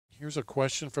Here's a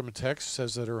question from a text. It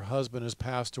says that her husband has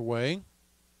passed away.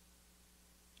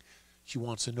 She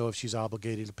wants to know if she's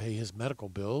obligated to pay his medical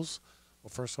bills. Well,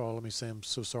 first of all, let me say I'm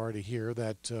so sorry to hear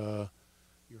that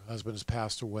your husband has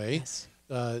passed away. Yes.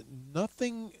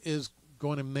 Nothing is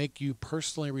going to make you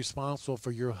personally responsible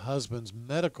for your husband's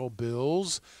medical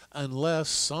bills unless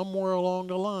somewhere along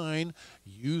the line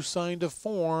you signed a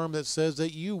form that says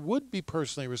that you would be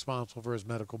personally responsible for his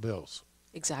medical bills.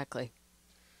 Exactly.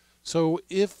 So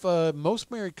if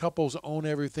most married couples own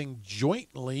everything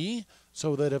jointly,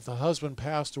 so that if the husband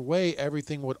passed away,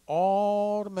 everything would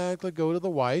automatically go to the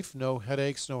wife. No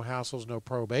headaches, no hassles, no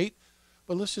probate.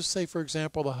 But let's just say, for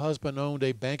example, the husband owned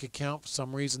a bank account. For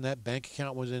some reason, that bank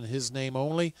account was in his name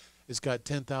only. It's got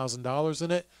 $10,000 in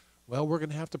it. Well, we're going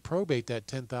to have to probate that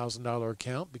 $10,000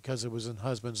 account because it was in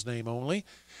husband's name only.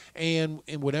 And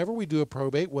whenever we do a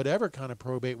probate, whatever kind of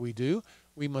probate we do,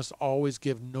 we must always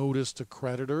give notice to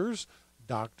creditors,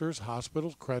 doctors,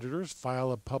 hospitals, creditors,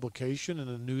 file a publication in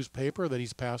a newspaper that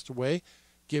he's passed away,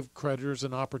 give creditors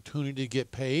an opportunity to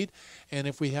get paid. And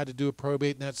if we had to do a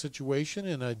probate in that situation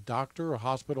and a doctor or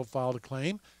hospital filed a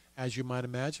claim, as you might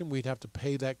imagine, we'd have to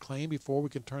pay that claim before we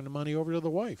can turn the money over to the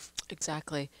wife.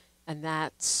 Exactly. And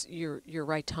that's, you're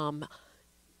right, Tom.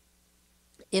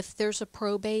 If there's a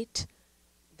probate,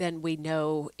 then we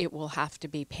know it will have to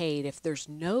be paid. If there's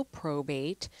no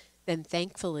probate, then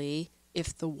thankfully,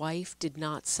 if the wife did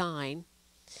not sign,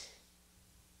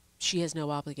 she has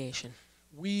no obligation.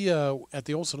 We at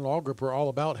the Olson Law Group are all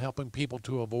about helping people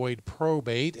to avoid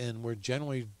probate, and we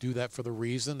generally do that for the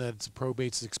reason that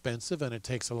probate's expensive and it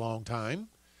takes a long time.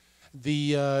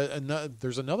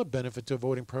 There's another benefit to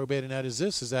avoiding probate, and that is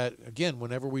this, is that, again,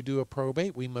 whenever we do a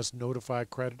probate, we must notify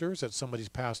creditors that somebody's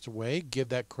passed away, give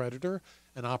that creditor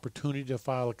an opportunity to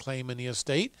file a claim in the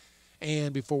estate,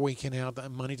 and before we can hand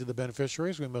that money to the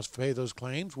beneficiaries, we must pay those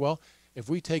claims. Well, if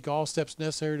we take all steps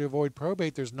necessary to avoid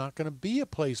probate, there's not going to be a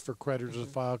place for creditors to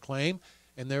file a claim,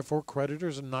 and therefore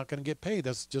creditors are not going to get paid.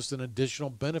 That's just an additional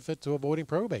benefit to avoiding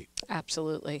probate.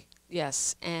 Absolutely.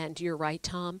 Yes. And you're right,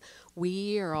 Tom.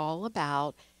 We are all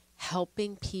about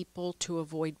helping people to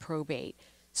avoid probate.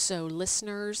 So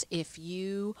listeners, if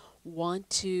you want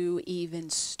to even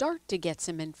start to get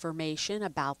some information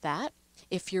about that,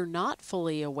 if you're not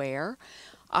fully aware,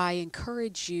 I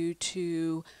encourage you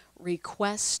to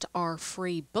request our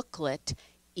free booklet,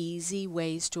 Easy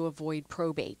Ways to Avoid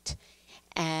Probate.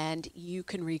 And you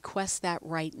can request that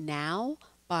right now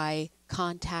by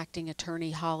contacting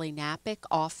Attorney Holly Napick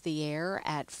off the air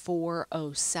at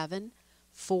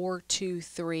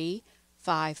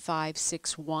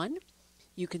 407-423-5561.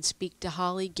 You can speak to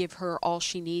Holly, give her all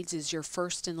she needs is your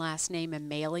first and last name and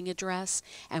mailing address,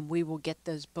 and we will get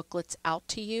those booklets out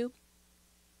to you.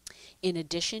 In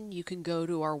addition, you can go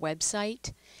to our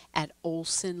website at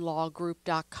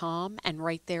olsonlawgroup.com, and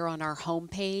right there on our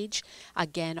homepage,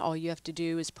 again, all you have to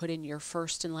do is put in your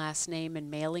first and last name and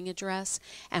mailing address,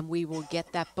 and we will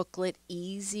get that booklet,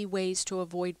 Easy Ways to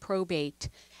Avoid Probate,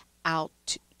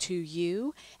 out to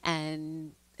you.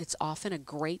 And it's often a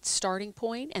great starting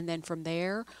point, and then from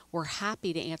there, we're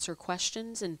happy to answer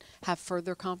questions and have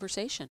further conversation.